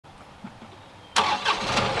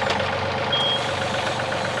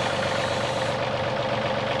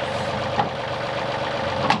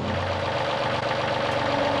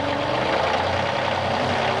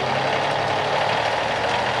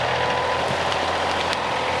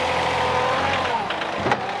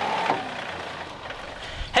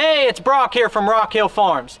it's Brock here from Rock Hill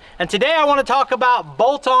Farms, and today I want to talk about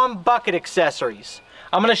bolt-on bucket accessories.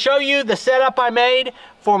 I'm going to show you the setup I made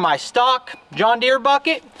for my stock John Deere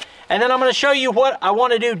bucket, and then I'm going to show you what I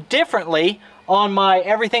want to do differently on my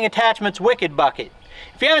Everything Attachments Wicked bucket.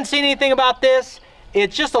 If you haven't seen anything about this,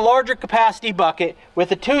 it's just a larger capacity bucket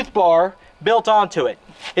with a tooth bar built onto it.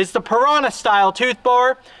 It's the Piranha style tooth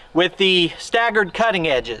bar with the staggered cutting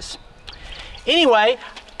edges. Anyway,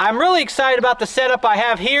 I'm really excited about the setup I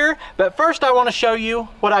have here, but first I want to show you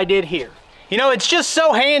what I did here. You know, it's just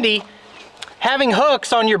so handy having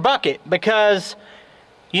hooks on your bucket because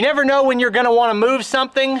you never know when you're going to want to move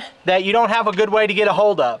something that you don't have a good way to get a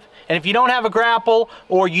hold of. And if you don't have a grapple,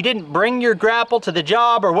 or you didn't bring your grapple to the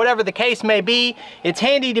job, or whatever the case may be, it's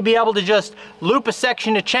handy to be able to just loop a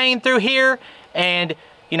section of chain through here and,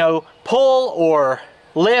 you know, pull or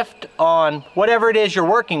lift on whatever it is you're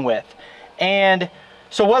working with. And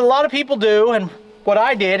so what a lot of people do, and what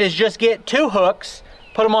I did, is just get two hooks,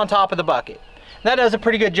 put them on top of the bucket. That does a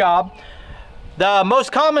pretty good job. The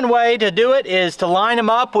most common way to do it is to line them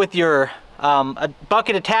up with your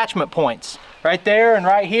bucket attachment points. Right there and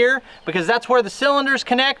right here, because that's where the cylinders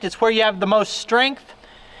connect. It's where you have the most strength,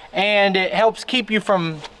 and it helps keep you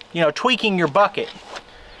from, you know, tweaking your bucket.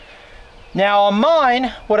 Now on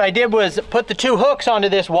mine, what I did was put the two hooks onto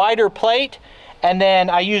this wider plate, and then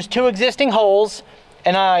I used two existing holes,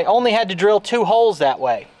 and I only had to drill two holes that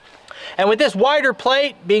way. And with this wider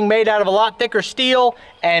plate being made out of a lot thicker steel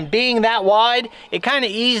and being that wide, it kind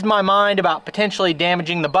of eased my mind about potentially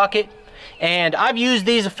damaging the bucket. And I've used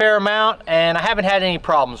these a fair amount and I haven't had any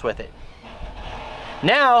problems with it.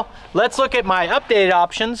 Now let's look at my updated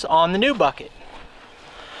options on the new bucket.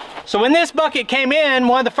 So when this bucket came in,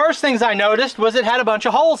 one of the first things I noticed was it had a bunch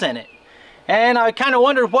of holes in it. And I kind of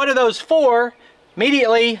wondered, what are those for?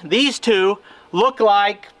 Immediately, these two look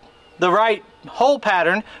like the right hole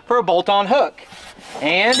pattern for a bolt-on hook.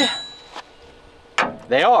 And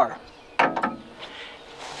they are.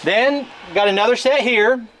 Then got another set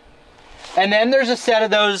here. And then there's a set of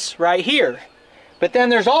those right here. But then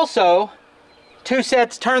there's also two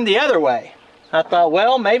sets turned the other way. I thought,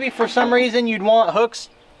 well, maybe for some reason you'd want hooks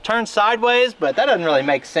turned sideways, but that doesn't really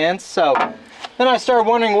make sense. So then I started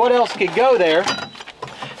wondering what else could go there.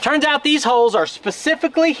 Turns out these holes are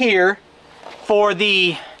specifically here for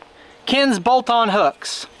the Ken's bolt-on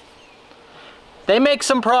hooks. They make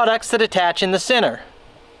some products that attach in the center.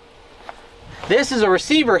 This is a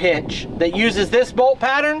receiver hitch that uses this bolt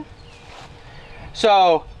pattern.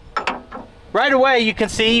 So right away you can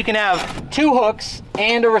see you can have two hooks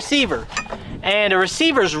and a receiver. And a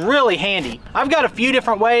receiver is really handy. I've got a few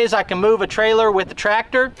different ways I can move a trailer with the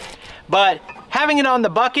tractor, but having it on the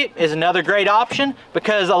bucket is another great option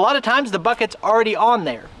because a lot of times the bucket's already on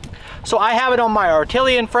there. So I have it on my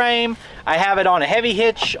Artilian frame, I have it on a heavy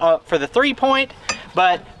hitch for the 3-point,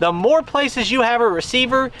 but the more places you have a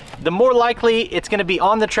receiver, the more likely it's going to be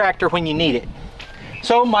on the tractor when you need it.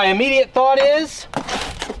 So my immediate thought is,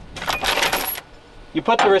 you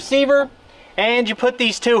put the receiver and you put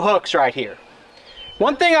these two hooks right here.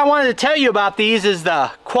 One thing I wanted to tell you about these is the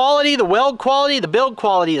quality, the weld quality, the build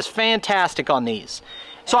quality is fantastic on these.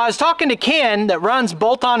 So I was talking to Ken that runs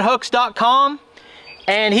boltonhooks.com,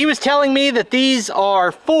 and he was telling me that these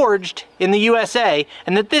are forged in the USA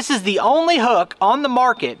and that this is the only hook on the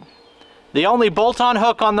market, the only bolt-on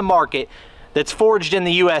hook on the market that's forged in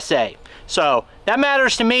the USA. So that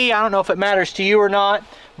matters to me. I don't know if it matters to you or not,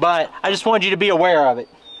 but I just wanted you to be aware of it.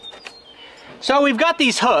 So we've got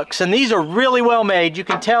these hooks, and these are really well made. You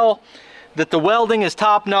can tell that the welding is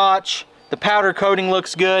top-notch, the powder coating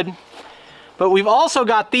looks good. But we've also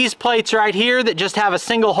got these plates right here that just have a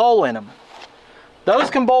single hole in them.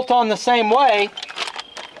 Those can bolt on the same way,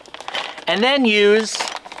 and then use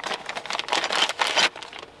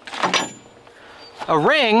a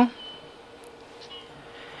ring.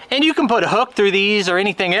 And you can put a hook through these or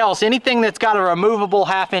anything else. Anything that's got a removable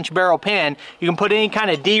 1/2-inch barrel pin, you can put any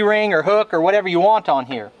kind of D-ring or hook or whatever you want on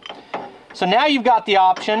here. So now you've got the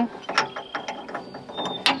option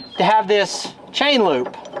to have this chain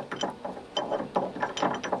loop.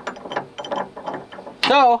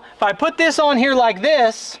 So if I put this on here like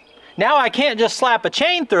this, now I can't just slap a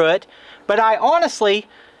chain through it, but I honestly,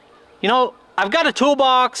 you know, I've got a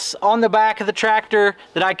toolbox on the back of the tractor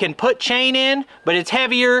that I can put chain in, but it's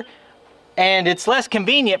heavier and it's less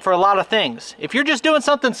convenient for a lot of things. If you're just doing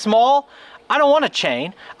something small, I don't want a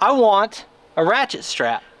chain. I want a ratchet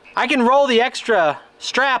strap. I can roll the extra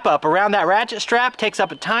strap up around that ratchet strap, takes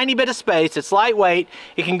up a tiny bit of space, it's lightweight,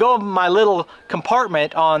 it can go in my little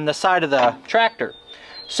compartment on the side of the tractor.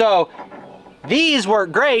 So these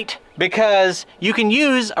work great because you can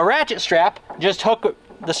use a ratchet strap, just hook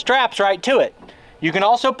the straps right to it. You can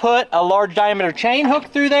also put a large diameter chain hook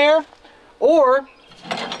through there, or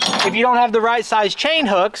if you don't have the right size chain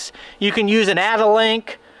hooks, you can use an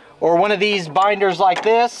add-a-link or one of these binders like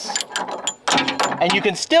this, and you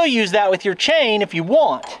can still use that with your chain if you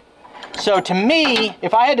want. So to me,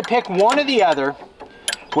 if I had to pick one or the other,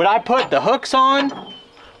 would I put the hooks on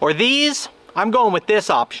or these? I'm going with this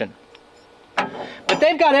option. But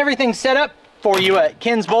they've got everything set up for you at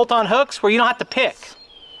Ken's bolt-on hooks where you don't have to pick.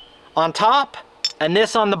 On top and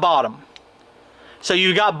this on the bottom. So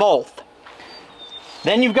you got both.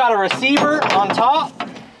 Then you've got a receiver on top.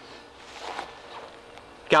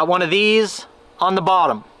 Got one of these on the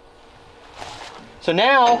bottom. So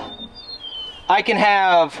now I can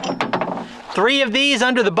have 3 of these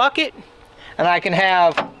under the bucket, and I can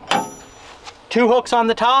have 2 hooks on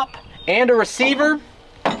the top and a receiver.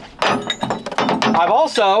 I've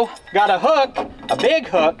also got a hook, a big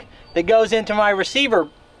hook, that goes into my receiver.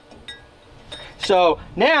 So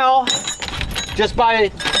now, just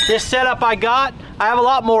by this setup I got, I have a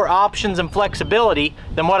lot more options and flexibility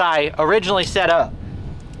than what I originally set up.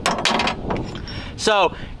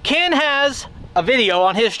 So Ken has a video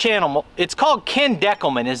on his channel. It's called Ken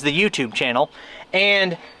Deckelman is the YouTube channel,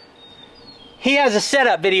 and he has a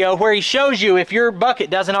setup video where he shows you, if your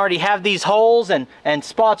bucket doesn't already have these holes and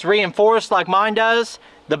spots reinforced like mine does,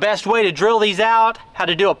 the best way to drill these out, how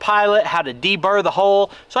to do a pilot, how to deburr the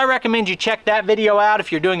hole. So I recommend you check that video out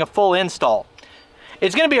if you're doing a full install.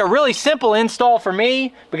 It's going to be a really simple install for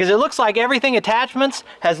me because it looks like everything attachments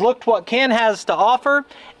has looked what Ken has to offer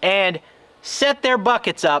and set their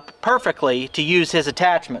buckets up perfectly to use his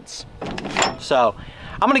attachments. So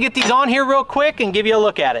I'm going to get these on here real quick and give you a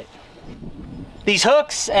look at it. These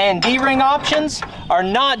hooks and D-ring options are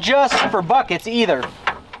not just for buckets either.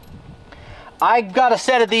 I got a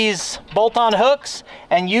set of these bolt-on hooks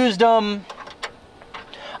and used them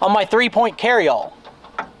on my 3-point carryall.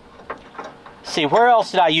 See, where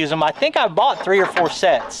else did I use them? I think I bought 3 or 4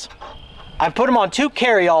 sets. I put them on 2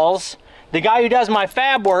 carryalls. The guy who does my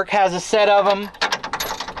fab work has a set of them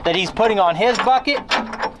that he's putting on his bucket.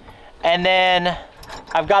 And then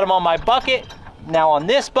I've got them on my bucket. Now on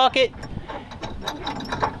this bucket,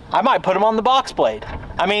 I might put them on the box blade.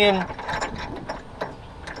 I mean,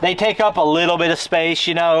 they take up a little bit of space,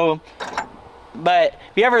 you know. But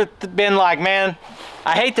have you ever been like, man,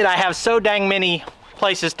 I hate that I have so dang many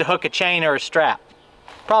places to hook a chain or a strap?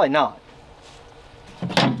 Probably not.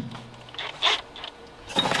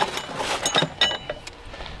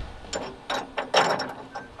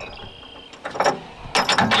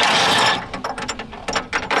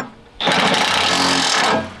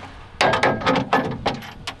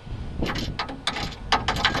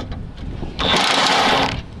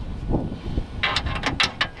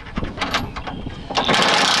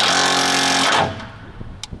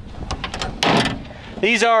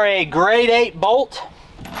 These are a grade 8 bolt,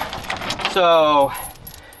 so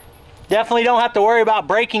definitely don't have to worry about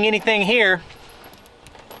breaking anything here.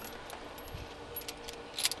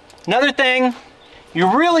 Another thing,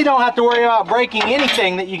 you really don't have to worry about breaking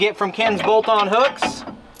anything that you get from Ken's bolt-on hooks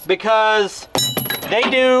because they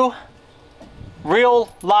do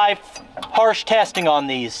real life harsh testing on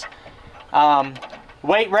these.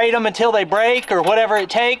 Weight rate them until they break or whatever it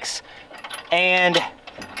takes, and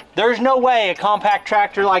there's no way a compact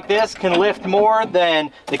tractor like this can lift more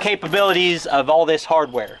than the capabilities of all this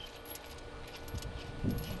hardware.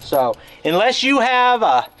 So unless you have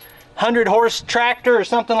a 100-horse tractor or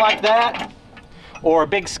something like that, or a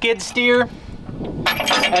big skid steer,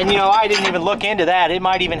 and you know, I didn't even look into that, it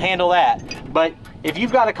might even handle that. But if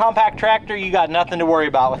you've got a compact tractor, you got nothing to worry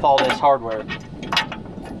about with all this hardware.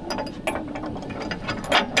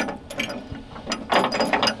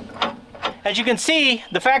 As you can see,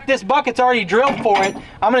 the fact this bucket's already drilled for it,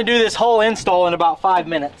 I'm going to do this whole install in about 5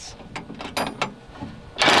 minutes.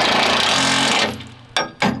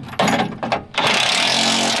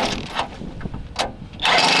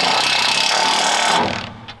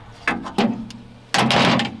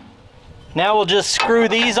 Now we'll just screw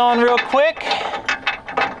these on real quick.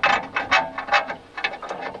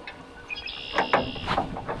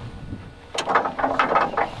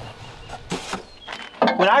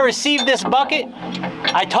 When I received this bucket,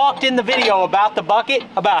 I talked in the video about the bucket,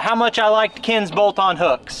 about how much I liked Ken's bolt-on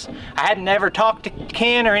hooks. I hadn't ever talked to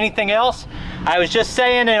Ken or anything else. I was just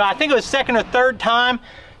saying, and I think it was 2nd or 3rd time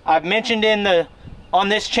I've mentioned on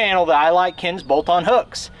this channel that I like Ken's bolt-on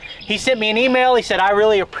hooks. He sent me an email. He said, I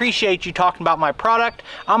really appreciate you talking about my product.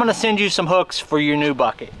 I'm going to send you some hooks for your new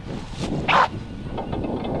bucket.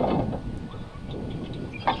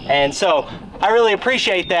 And so I really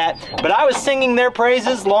appreciate that. But I was singing their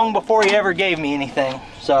praises long before he ever gave me anything.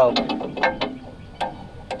 So,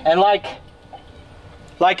 and like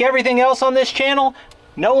everything else on this channel,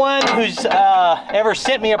 no one who's ever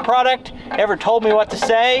sent me a product ever told me what to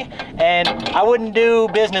say, and I wouldn't do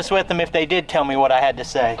business with them if they did tell me what I had to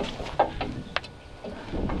say.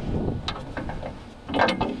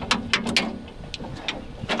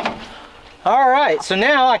 Alright, so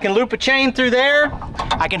now I can loop a chain through there.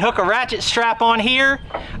 I can hook a ratchet strap on here.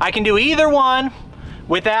 I can do either one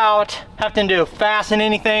without having to fasten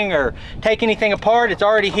anything or take anything apart. It's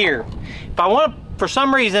already here. If I want, for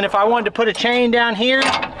some reason, if I wanted to put a chain down here,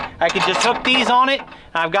 I could just hook these on it.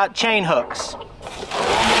 I've got chain hooks.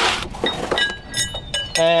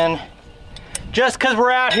 And just because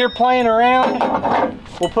we're out here playing around,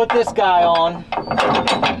 we'll put this guy on.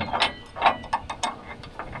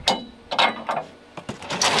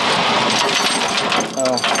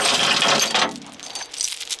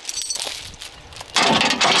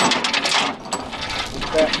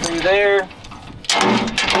 That through there.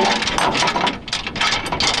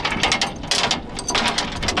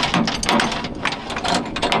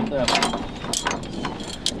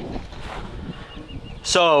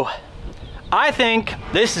 So I think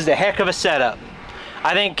this is a heck of a setup.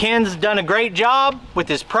 I think Ken's done a great job with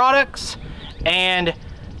his products, and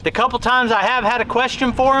the couple times I have had a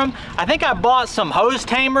question for him, I think I bought some hose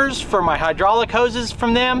tamers for my hydraulic hoses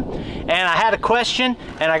from them, and I had a question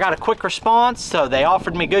and I got a quick response, so they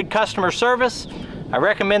offered me good customer service. I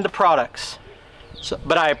recommend the products.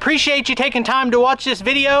 But I appreciate you taking time to watch this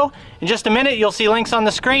video. In just a minute, you'll see links on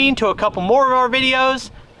the screen to a couple more of our videos,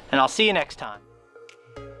 and I'll see you next time.